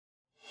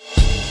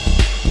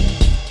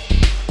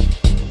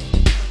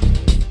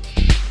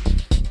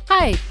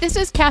Hi, this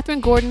is Catherine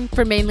Gordon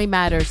for Mainly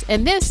Matters,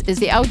 and this is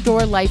the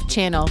Outdoor Life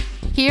Channel.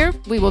 Here,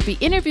 we will be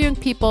interviewing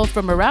people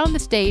from around the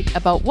state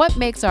about what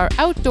makes our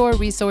outdoor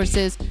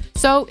resources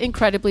so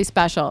incredibly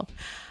special.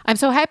 I'm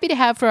so happy to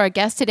have for our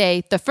guest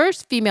today the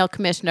first female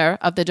commissioner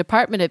of the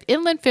Department of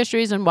Inland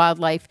Fisheries and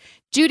Wildlife,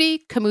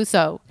 Judy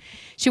Camuso.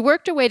 She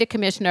worked her way to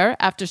commissioner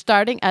after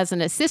starting as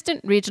an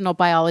assistant regional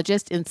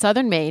biologist in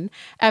southern Maine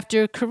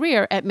after a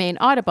career at Maine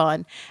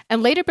Audubon,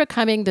 and later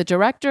becoming the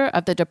director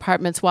of the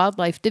department's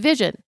wildlife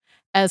division.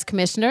 As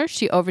commissioner,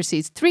 she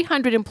oversees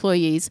 300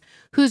 employees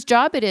whose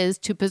job it is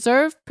to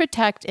preserve,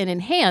 protect, and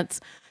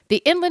enhance the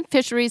inland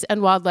fisheries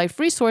and wildlife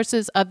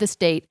resources of the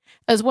state,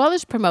 as well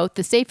as promote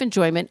the safe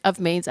enjoyment of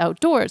Maine's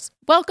outdoors.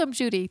 Welcome,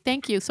 Judy.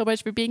 Thank you so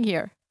much for being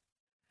here.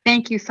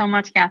 Thank you so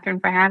much, Catherine,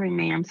 for having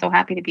me. I'm so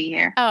happy to be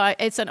here. Oh,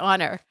 it's an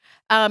honor.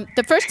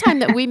 The first time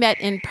that we met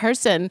in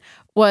person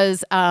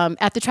was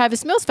at the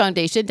Travis Mills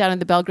Foundation down in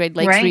the Belgrade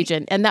Lakes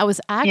region. And that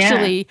was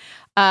actually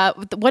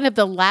one of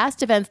the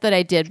last events that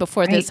I did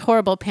before this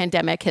horrible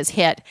pandemic has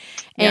hit.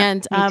 Yeah,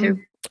 and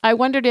I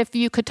wondered if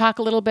you could talk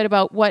a little bit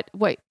about what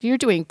you're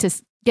doing to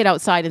get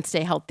outside and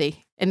stay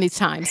healthy in these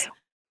times.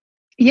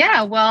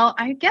 Yeah, well,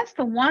 I guess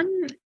the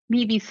one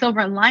maybe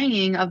silver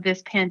lining of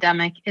this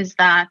pandemic is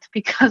that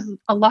because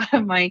a lot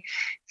of my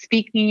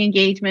speaking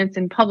engagements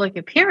and public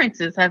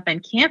appearances have been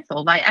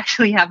canceled, I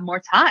actually have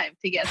more time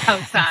to get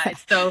outside.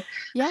 So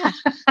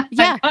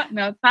I've gotten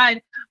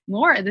outside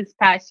more this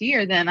past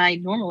year than I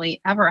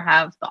normally ever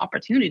have the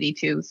opportunity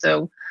to.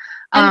 So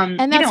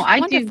and that's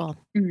wonderful.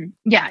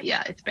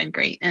 It's been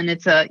great. And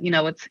it's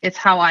it's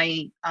how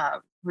I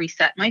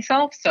reset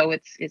myself. So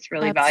it's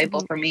really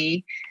valuable for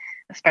me,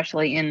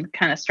 especially in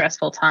kind of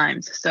stressful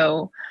times.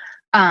 So,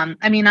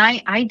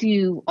 I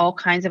do all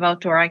kinds of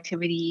outdoor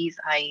activities.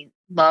 I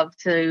love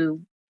to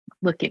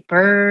look at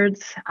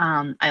birds.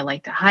 I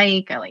like to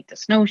hike. I like to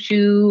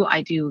snowshoe.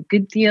 I do a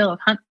good deal of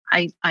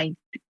hunting.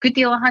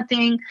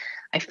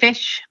 I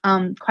fish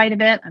quite a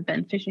bit. I've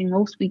been fishing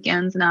most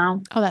weekends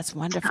now. Oh, that's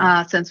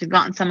wonderful. Since we've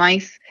gotten some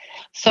ice.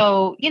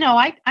 So,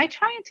 I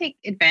try and take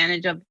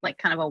advantage of like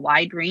kind of a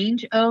wide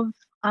range of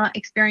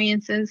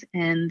experiences.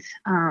 And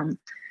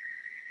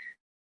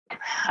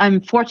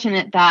I'm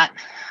fortunate that,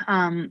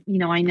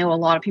 I know a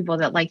lot of people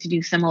that like to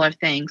do similar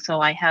things.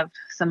 So I have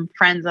some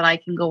friends that I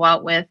can go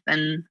out with,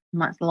 and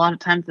a lot of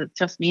times it's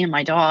just me and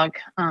my dog.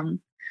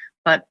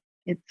 But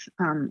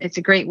it's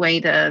a great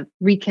way to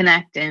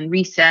reconnect and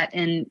reset.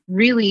 And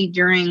really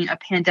during a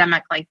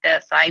pandemic like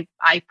this,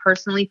 I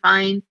personally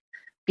find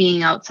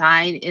being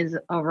outside is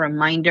a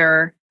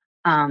reminder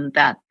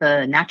that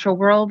the natural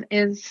world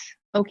is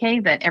okay,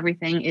 that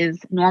everything is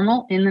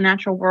normal in the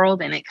natural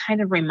world. And it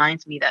kind of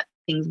reminds me that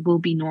things will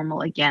be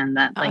normal again.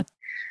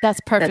 That's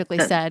perfectly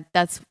said.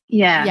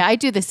 I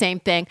do the same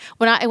thing.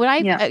 When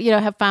I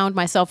have found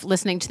myself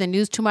listening to the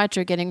news too much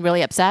or getting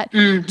really upset,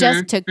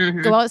 just to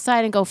go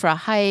outside and go for a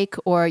hike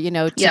or,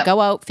 to go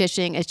out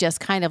fishing is just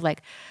kind of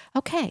like,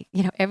 okay,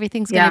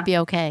 everything's going to be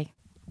okay.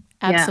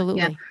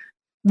 Absolutely. Yeah.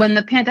 When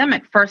the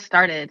pandemic first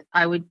started,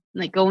 I would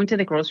go into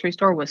the grocery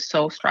store was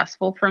so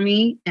stressful for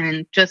me,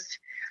 and just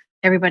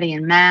everybody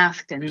in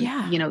masked and,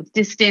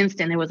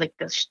 distanced. And there was like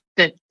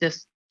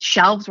the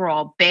shelves were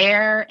all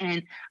bare,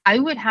 and I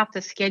would have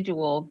to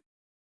schedule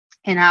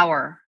an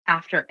hour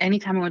after any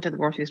time I went to the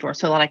grocery store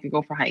so that I could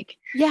go for a hike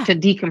to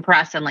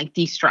decompress and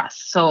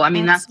de-stress. So,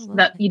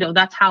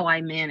 that's how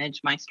I manage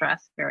my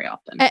stress very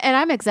often. And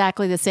I'm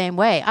exactly the same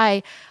way.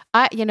 I'm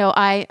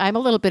a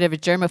little bit of a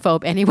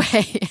germaphobe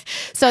anyway.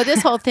 So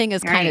this whole thing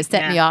has kind of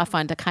set me off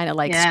onto kind of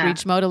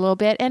Screech mode a little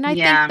bit. And I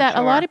think that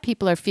a lot of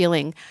people are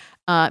feeling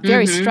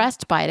very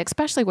stressed by it,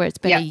 especially where it's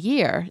been a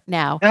year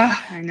now.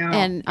 I know.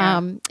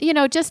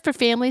 And, just for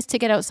families to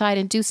get outside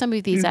and do some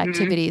of these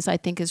activities, I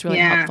think is really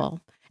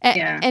helpful.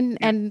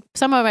 And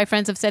some of my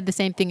friends have said the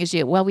same thing as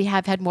you. Well, we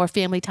have had more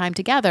family time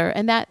together,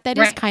 and that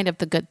is kind of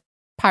the good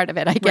part of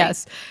it, I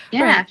guess.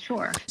 Yeah,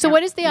 sure. So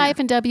what is the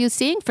IF&W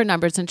seeing for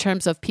numbers in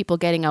terms of people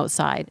getting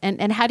outside,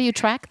 and how do you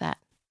track that?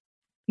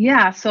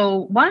 Yeah,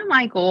 so one of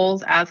my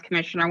goals as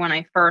commissioner when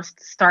I first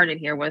started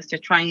here was to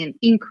try and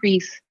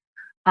increase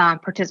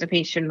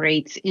participation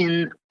rates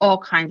in all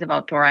kinds of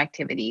outdoor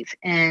activities.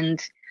 And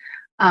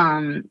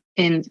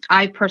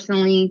I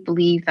personally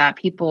believe that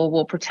people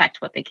will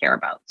protect what they care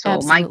about. So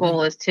my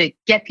goal is to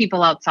get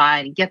people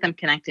outside and get them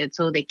connected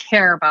so they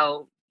care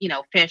about,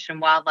 fish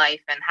and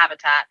wildlife and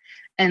habitat,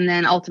 and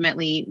then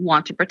ultimately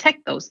want to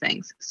protect those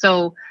things.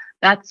 So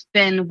that's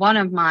been one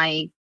of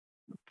my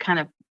kind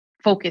of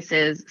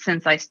focuses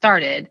since I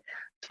started.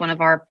 It's one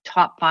of our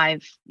top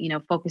 5,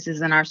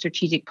 focuses in our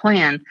strategic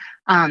plan.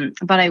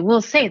 But I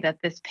will say that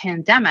this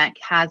pandemic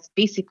has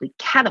basically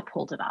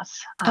catapulted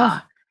us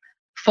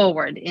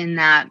forward in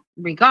that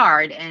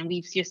regard. And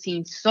we've just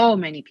seen so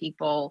many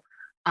people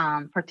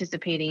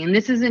participating. And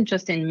this isn't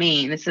just in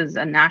Maine. This is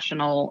a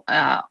national,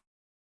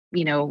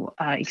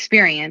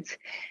 experience.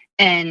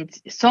 And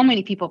so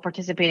many people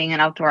participating in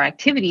outdoor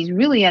activities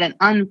really at an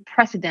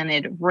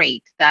unprecedented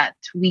rate that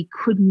we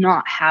could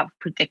not have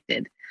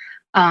predicted.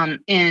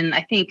 And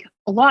I think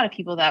a lot of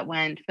people that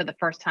went for the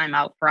first time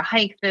out for a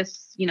hike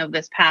this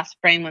past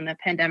spring when the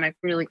pandemic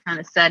really kind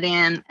of set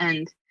in,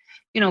 and,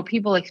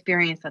 people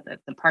experienced that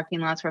the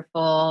parking lots were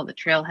full, the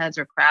trailheads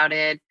were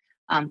crowded.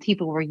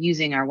 People were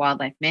using our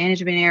wildlife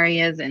management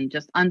areas in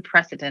just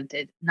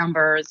unprecedented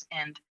numbers.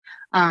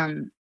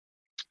 And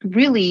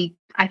really,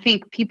 I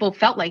think people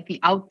felt like the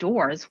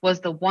outdoors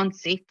was the one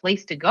safe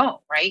place to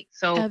go, right?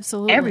 So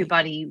Absolutely.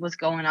 everybody was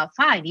going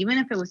outside, even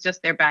if it was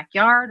just their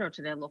backyard or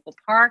to their local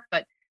park.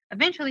 But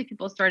eventually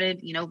people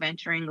started,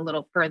 venturing a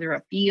little further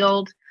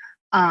afield.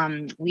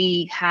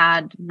 We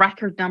had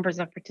record numbers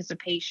of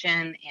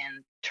participation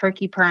in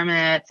turkey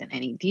permits and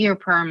any deer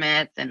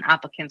permits and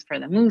applicants for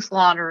the moose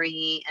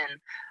lottery. And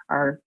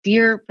our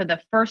deer, for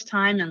the first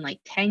time in like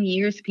 10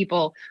 years,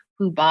 people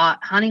who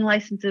bought hunting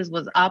licenses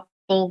was up,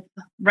 both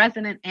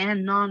resident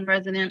and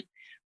non-resident.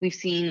 We've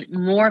seen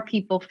more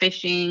people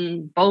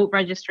fishing, boat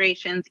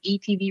registrations,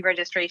 ATV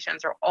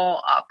registrations are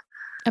all up.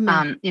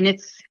 And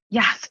it's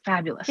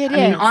fabulous. It I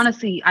mean,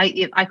 honestly,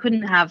 I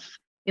couldn't have,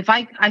 if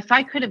I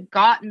could have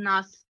gotten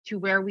us to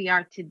where we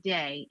are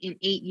today in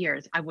 8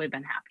 years, I would have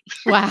been happy.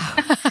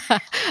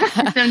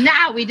 Wow. So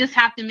now we just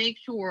have to make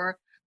sure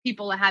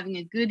people are having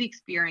a good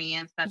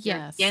experience, that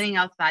they're getting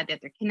outside, that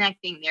they're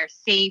connecting, they're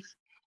safe,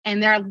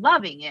 and they're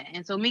loving it.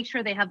 And so make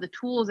sure they have the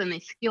tools and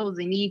the skills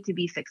they need to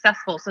be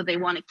successful, so they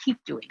want to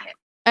keep doing it.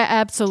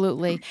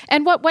 Absolutely.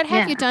 And what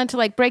have you done to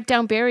like break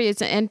down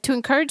barriers and to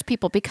encourage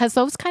people? Because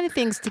those kind of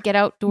things to get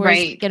outdoors,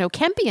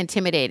 can be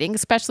intimidating,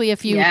 especially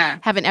if you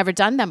haven't ever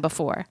done them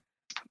before.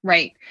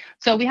 Right.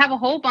 So we have a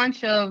whole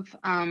bunch of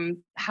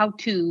how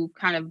to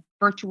kind of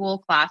virtual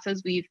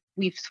classes.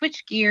 We've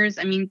switched gears.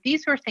 I mean,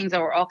 these were things that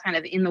were all kind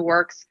of in the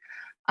works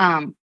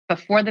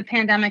before the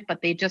pandemic,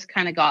 but they just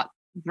kind of got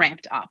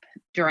ramped up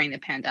during the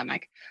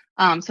pandemic.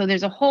 So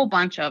there's a whole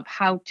bunch of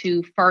how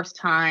to first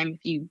time,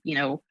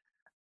 if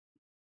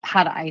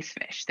how to ice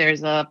fish.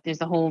 There's a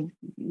whole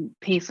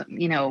page,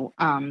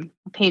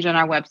 page on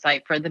our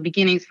website for the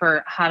beginnings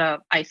for how to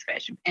ice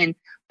fish, and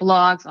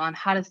blogs on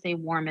how to stay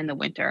warm in the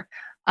winter.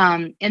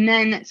 And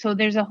then, so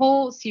there's a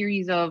whole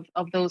series of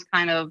those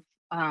kind of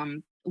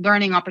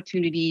learning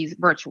opportunities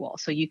virtual.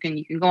 So you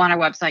can go on our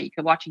website, you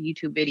can watch a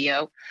YouTube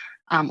video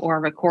or a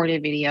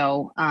recorded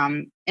video.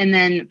 And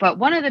then, but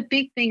one of the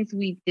big things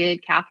we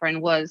did,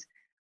 Catherine, was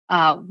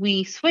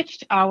we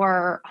switched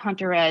our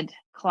Hunter Ed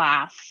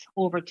class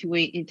over to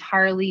an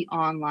entirely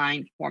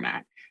online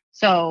format.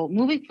 So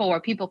moving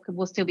forward, people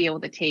will still be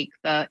able to take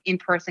the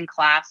in-person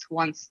class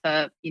once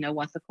the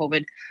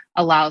COVID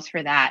allows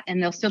for that,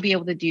 and they'll still be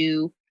able to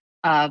do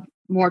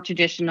more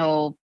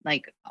traditional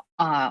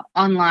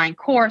online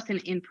course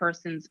and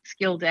in-person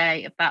skill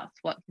day if that's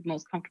what's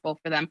most comfortable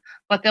for them.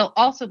 But they'll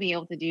also be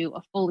able to do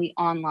a fully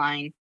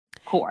online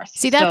course.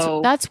 See,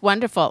 that's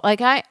wonderful.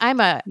 Like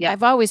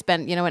I've always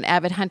been, an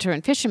avid hunter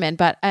and fisherman,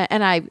 but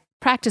and I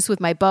practice with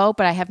my bow,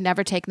 but I have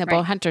never taken a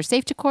bow hunter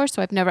safety course,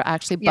 so I've never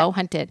actually bow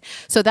hunted.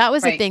 So that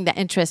was the thing that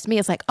interests me.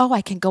 It's like, oh,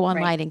 I can go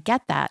online and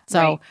get that.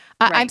 So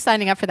I'm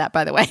signing up for that,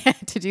 by the way,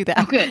 to do that.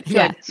 Oh, good.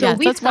 Yeah. So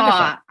we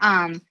saw,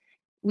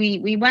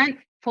 we went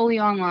fully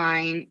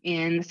online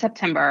in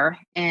September,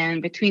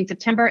 and between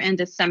September and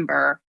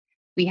December,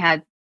 we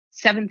had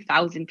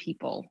 7,000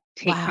 people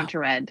take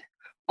Hunter Ed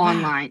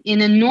online. Wow.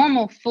 In a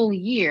normal full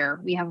year,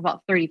 we have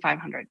about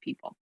 3,500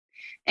 people.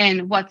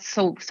 And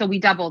so we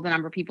doubled the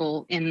number of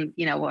people in,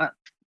 a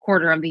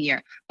quarter of the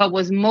year. But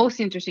what's most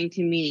interesting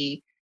to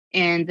me,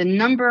 and the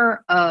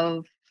number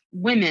of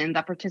women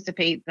that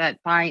participate that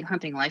buy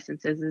hunting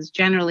licenses is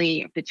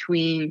generally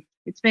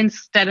it's been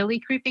steadily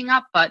creeping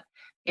up, but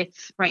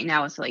right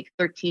now it's like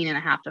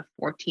 13.5% to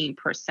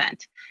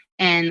 14%.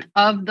 And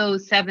of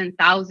those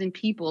 7,000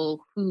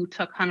 people who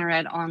took Hunter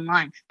Ed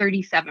online,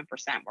 37%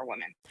 were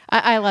women.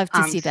 I love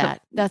to see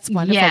that. That's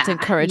wonderful to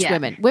encourage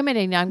women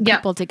and young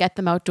people to get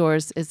them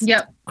outdoors is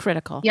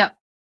critical. Yep.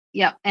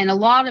 And a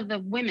lot of the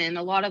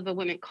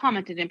women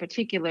commented in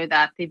particular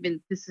that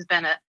this has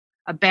been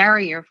a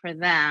barrier for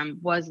them,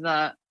 was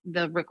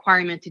the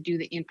requirement to do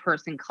the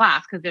in-person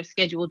class, because their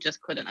schedule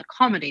just couldn't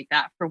accommodate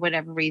that for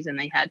whatever reason.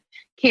 They had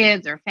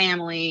kids or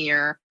family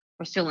or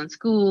were still in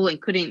school and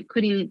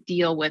couldn't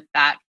deal with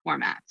that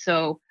format.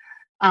 So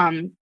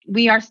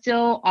we are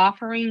still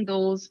offering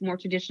those more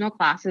traditional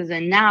classes,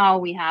 and now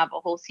we have a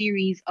whole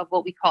series of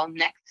what we call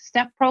next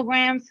step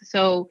programs.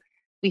 So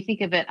we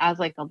think of it as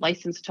like a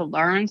license to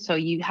learn. So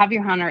you have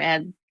your Hunter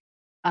Ed,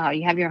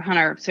 you have your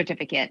hunter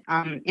certificate.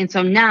 And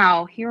so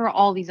now here are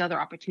all these other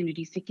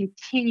opportunities to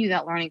continue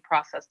that learning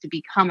process to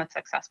become a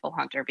successful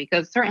hunter,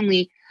 because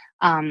certainly,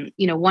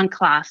 one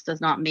class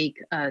does not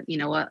make, a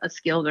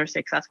skilled or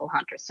successful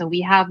hunter. So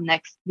we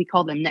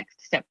call them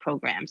next step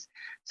programs.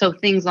 So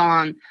things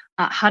on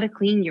how to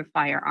clean your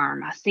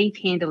firearm, safe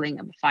handling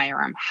of a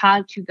firearm,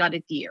 how to gut a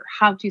deer,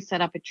 how to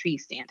set up a tree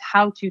stand,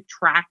 how to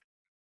track,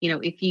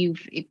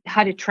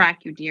 how to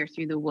track your deer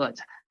through the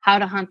woods, how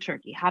to hunt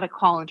turkey, how to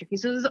call in turkey.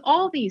 So there's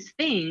all these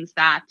things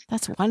that's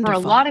wonderful. For a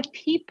lot of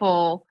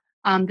people,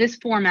 this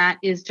format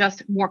is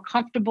just more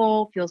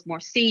comfortable, feels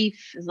more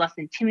safe, is less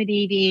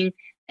intimidating.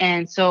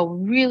 And so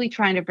really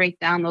trying to break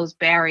down those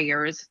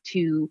barriers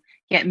to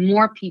get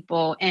more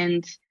people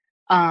and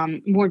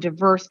more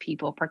diverse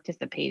people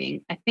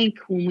participating. I think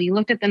when we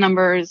looked at the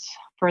numbers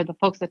for the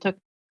folks that took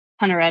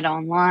Hunter Ed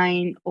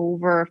online,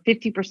 over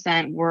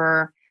 50%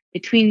 were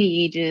between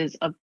the ages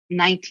of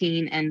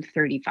 19 and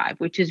 35,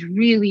 which is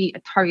really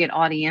a target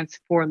audience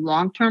for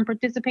long-term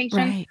participation.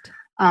 Right.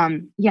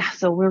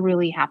 So we're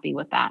really happy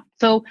with that.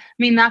 So, I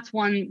mean, that's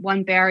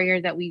one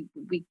barrier that we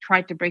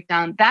tried to break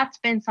down. That's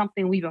been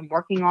something we've been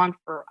working on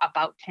for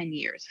about 10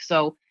 years.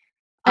 So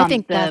I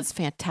think that's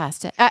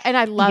fantastic. And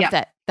I love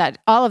that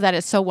all of that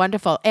is so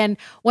wonderful. And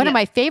one of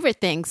my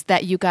favorite things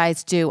that you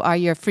guys do are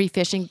your free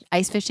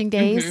ice fishing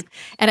days.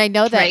 Mm-hmm. And I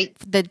know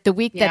that the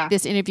week that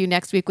this interview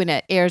next week when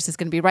it airs is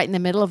going to be right in the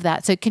middle of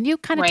that. So can you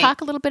kind of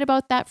talk a little bit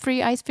about that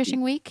free ice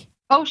fishing week?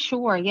 Oh,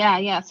 sure.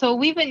 Yeah. So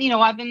we've been,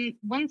 I've been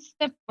when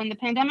the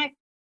pandemic,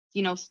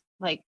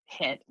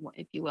 hit,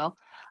 if you will,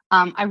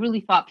 I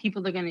really thought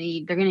people they're going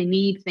to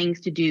need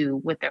things to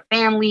do with their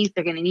families.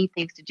 They're going to need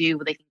things to do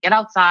where they can get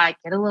outside,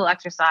 get a little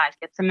exercise,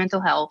 get some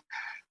mental health.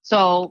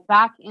 So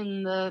back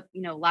in the,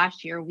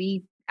 last year,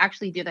 we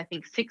actually did, I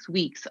think, 6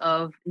 weeks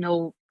of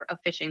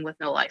fishing with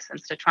no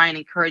license to try and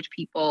encourage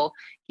people,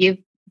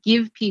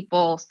 give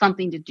people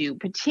something to do,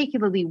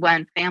 particularly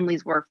when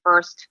families were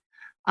first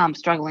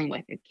struggling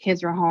with their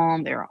kids were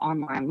home, they were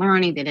online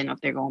learning, they didn't know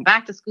if they're going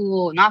back to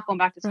school, not going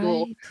back to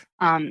school.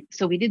 Right.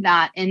 So we did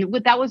that, and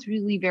that was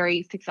really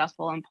very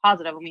successful and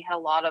positive, and we had a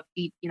lot of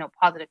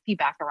positive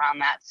feedback around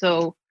that.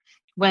 So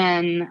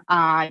when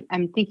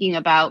I'm thinking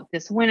about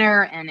this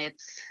winter, and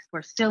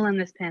we're still in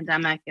this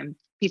pandemic, and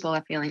people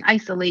are feeling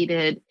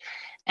isolated,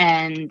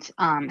 and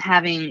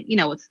having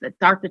it's the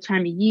darker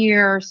time of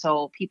year,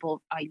 so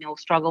people I know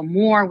struggle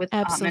more with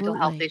mental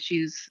health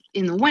issues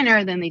in the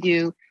winter than they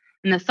do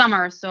in the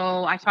summer.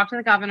 So I talked to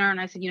the governor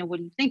and I said, what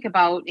do you think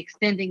about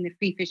extending the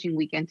free fishing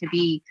weekend to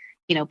be,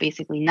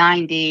 basically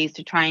 9 days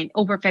to try and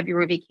over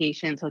February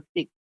vacation. So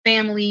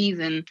families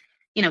and,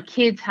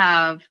 kids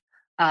have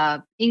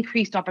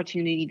increased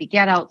opportunity to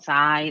get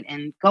outside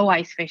and go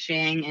ice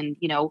fishing. And,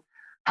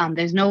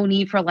 there's no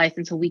need for a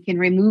license. So we can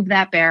remove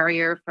that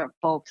barrier for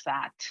folks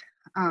that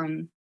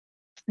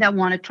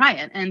want to try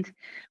it. And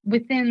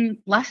within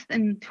less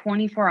than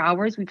 24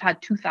 hours, we've had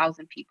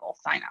 2,000 people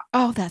sign up.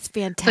 Oh, that's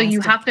fantastic. So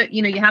you have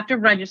to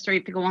register, you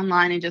have to go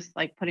online and just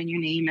put in your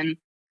name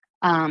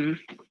and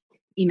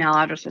email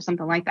address or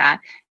something like that.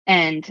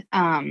 And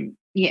and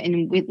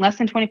with less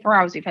than 24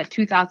 hours, we've had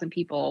 2,000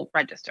 people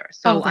register.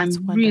 So I'm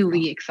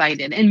really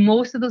excited. And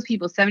most of those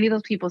people, 70 of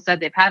those people said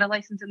they've had a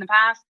license in the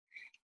past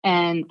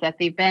and that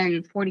they've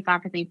been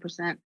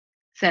 45%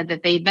 said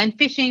that they've been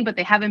fishing, but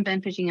they haven't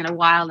been fishing in a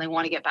while and they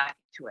want to get back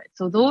into it.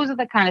 So those are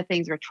the kind of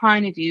things we're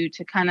trying to do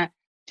to kind of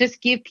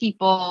just give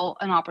people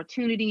an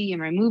opportunity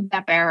and remove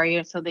that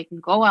barrier so they can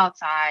go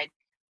outside,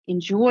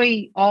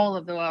 enjoy all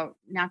of the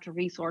natural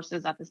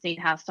resources that the state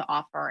has to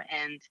offer.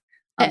 And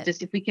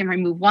just if we can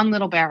remove one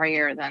little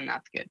barrier, then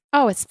that's good.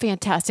 Oh, it's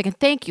fantastic. And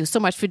thank you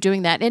so much for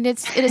doing that. And it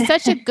is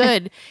such a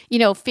good,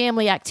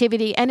 family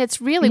activity. And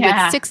it's really with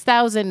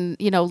 6,000,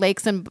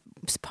 lakes and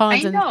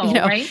ponds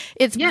right?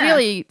 It's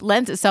really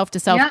lends itself to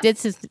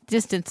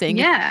self-distancing.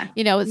 Yeah.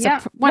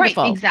 It's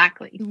wonderful. Right,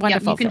 exactly.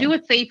 Wonderful. You can do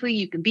it safely.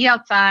 You can be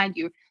outside.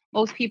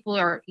 Most people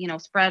are,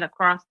 spread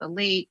across the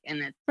lake and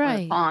it's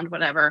a pond,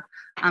 whatever.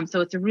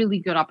 So it's a really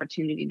good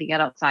opportunity to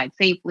get outside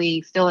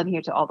safely, still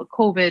adhere to all the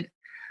COVID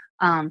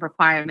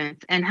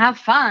requirements and have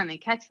fun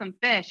and catch some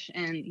fish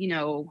and,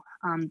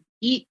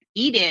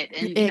 eat it.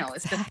 And,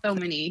 it's just so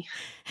many.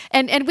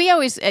 And we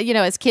always,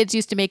 as kids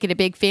used to make it a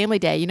big family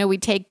day.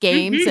 We'd take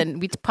games and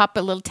we'd pop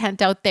a little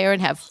tent out there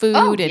and have food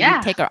and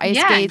we'd take our ice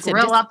skates and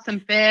grill up some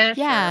fish.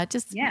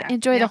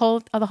 Enjoy the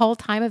whole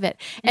time of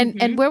it.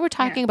 And where we're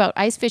talking about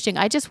ice fishing,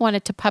 I just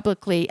wanted to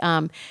publicly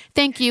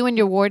thank you and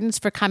your wardens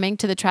for coming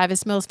to the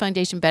Travis Mills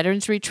Foundation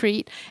Veterans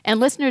Retreat. And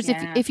listeners,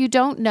 if you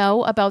don't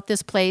know about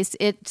this place,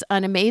 it's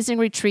an amazing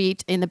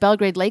retreat in the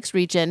Belgrade Lakes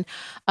region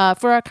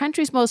for our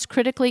country's most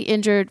critically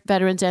injured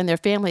veterans and their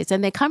families.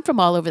 And they come from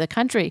all over the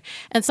country.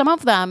 And some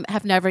of them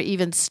have never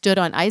even stood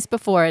on ice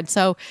before. And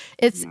so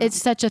it's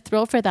such a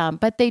thrill for them.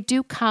 But they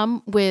do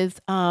come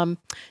with,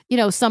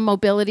 some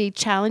mobility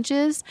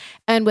challenges.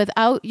 And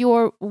without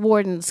your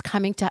wardens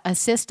coming to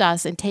assist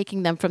us and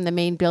taking them from the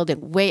main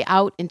building way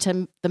out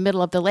into the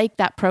middle of the lake,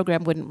 that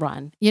program wouldn't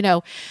run.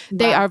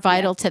 They are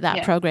vital to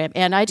that program.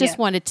 And I just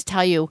wanted to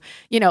tell you,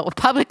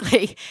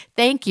 publicly,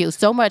 thank you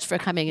so much for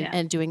coming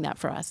and doing that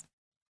for us.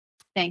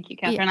 Thank you,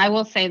 Catherine. I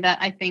will say that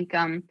I think,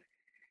 I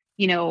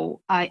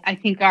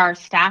think our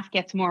staff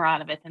gets more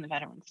out of it than the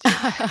veterans do.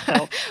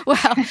 So.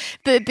 Well,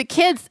 the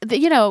kids,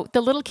 the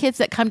little kids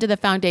that come to the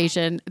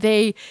foundation,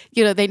 they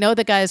know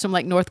the guys from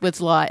Northwoods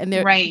Law, and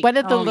they're one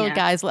of the little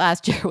guys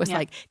last year was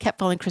kept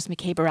following Chris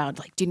McCabe around,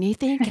 do you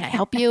need anything? Can I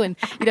help you? And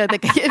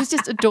it was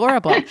just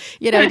adorable.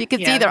 You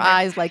could see their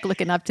eyes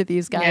looking up to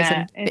these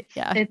guys.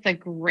 It's a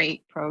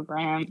great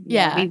program.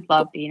 We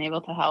love being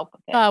able to help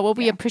with it.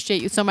 We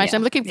appreciate you so much.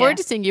 I'm looking forward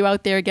to seeing you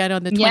out there again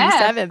on the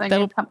 27th.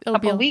 It'll be a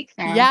couple weeks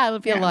now. Yeah. That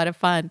would be a lot of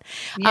fun.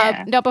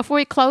 Yeah. Now, before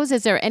we close,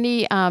 is there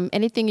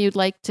anything you'd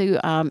like to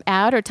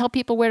add or tell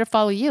people where to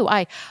follow you?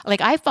 I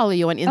follow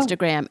you on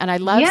Instagram, and I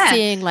love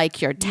seeing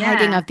like your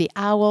tagging of the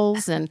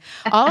owls and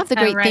all of the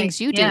great things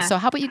you do. So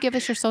how about you give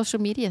us your social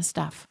media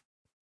stuff?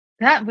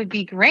 That would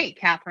be great,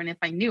 Catherine, if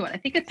I knew it. I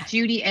think it's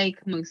Judy A.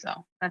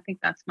 Camuso. I think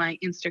that's my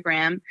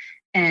Instagram.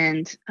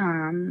 And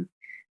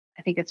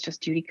I think it's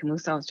just Judy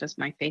Camuso. It's just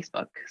my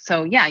Facebook.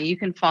 So yeah, you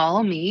can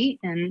follow me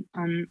and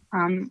on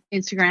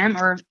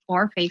Instagram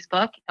or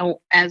Facebook,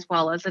 as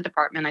well as the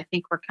department. I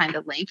think we're kind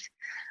of linked.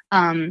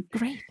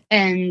 Great.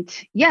 And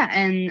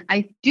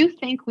I do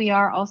think we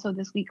are also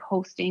this week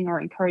hosting or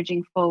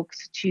encouraging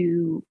folks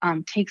to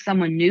take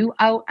someone new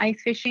out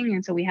ice fishing.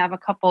 And so we have a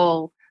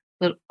couple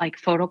like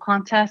photo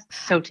contests.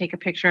 So take a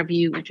picture of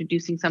you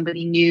introducing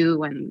somebody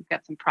new and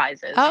get some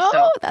prizes.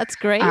 Oh, that's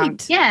great.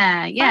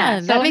 Yeah.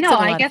 Fun. That makes it a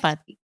lot of fun.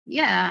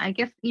 Yeah, I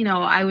guess,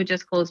 I would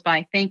just close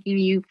by thanking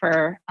you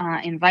for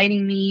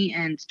inviting me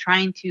and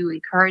trying to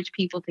encourage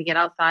people to get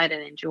outside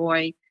and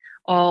enjoy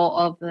all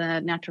of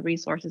the natural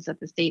resources that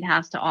the state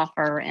has to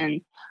offer,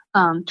 and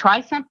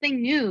try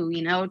something new.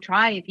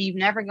 Try, if you've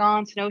never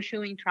gone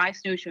snowshoeing, try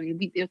snowshoeing.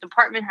 The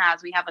department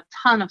we have a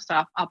ton of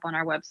stuff up on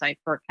our website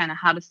for kind of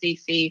how to stay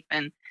safe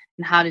and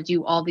how to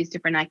do all these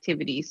different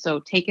activities. So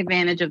take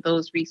advantage of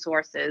those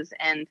resources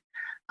and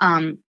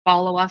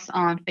follow us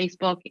on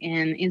Facebook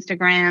and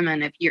Instagram.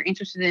 And if you're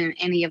interested in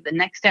any of the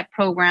Next Step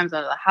programs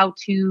or the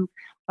how-to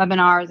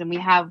webinars, and we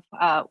have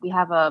a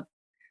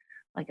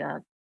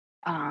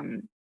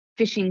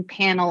fishing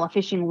panel, a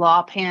fishing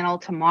law panel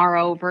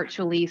tomorrow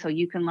virtually, so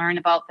you can learn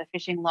about the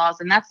fishing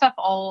laws, and that stuff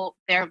all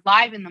they're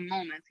live in the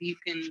moment, so you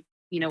can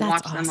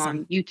watch them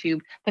on YouTube,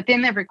 but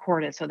then they're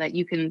recorded so that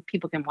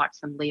people can watch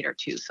them later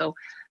too. So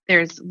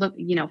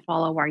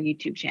follow our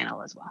YouTube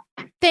channel as well.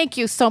 Thank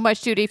you so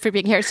much, Judy, for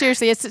being here.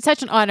 Seriously, it's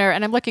such an honor,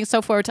 and I'm looking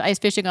so forward to ice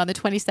fishing on the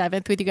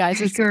 27th with you guys.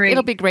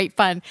 It'll be great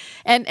fun.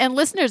 And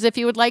listeners, if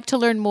you would like to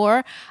learn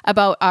more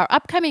about our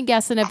upcoming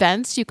guests and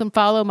events, you can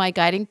follow my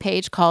guiding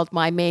page called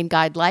My Maine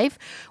Guide Life,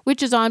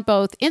 which is on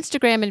both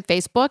Instagram and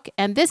Facebook.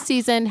 And this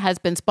season has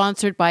been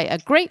sponsored by a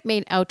great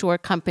Maine outdoor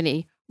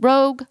company,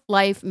 Rogue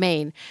Life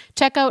Maine.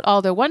 Check out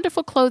all their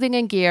wonderful clothing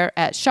and gear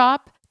at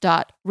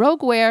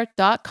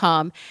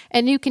shop.roguewear.com,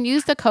 and you can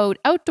use the code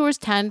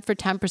OUTDOORS10 for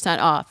 10%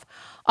 off.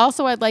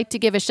 Also, I'd like to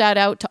give a shout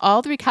out to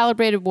all the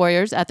recalibrated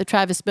warriors at the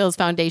Travis Mills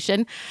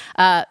Foundation.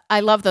 I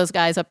love those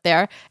guys up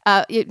there.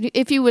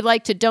 If you would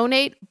like to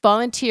donate,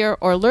 volunteer,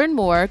 or learn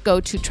more, go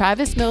to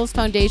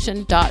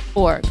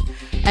travismillsfoundation.org.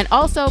 And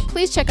also,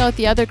 please check out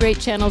the other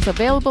great channels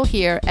available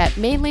here at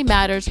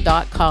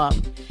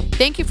mainlymatters.com.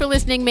 Thank you for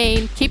listening,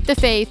 Maine. Keep the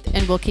faith,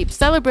 and we'll keep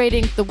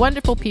celebrating the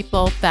wonderful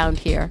people found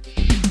here.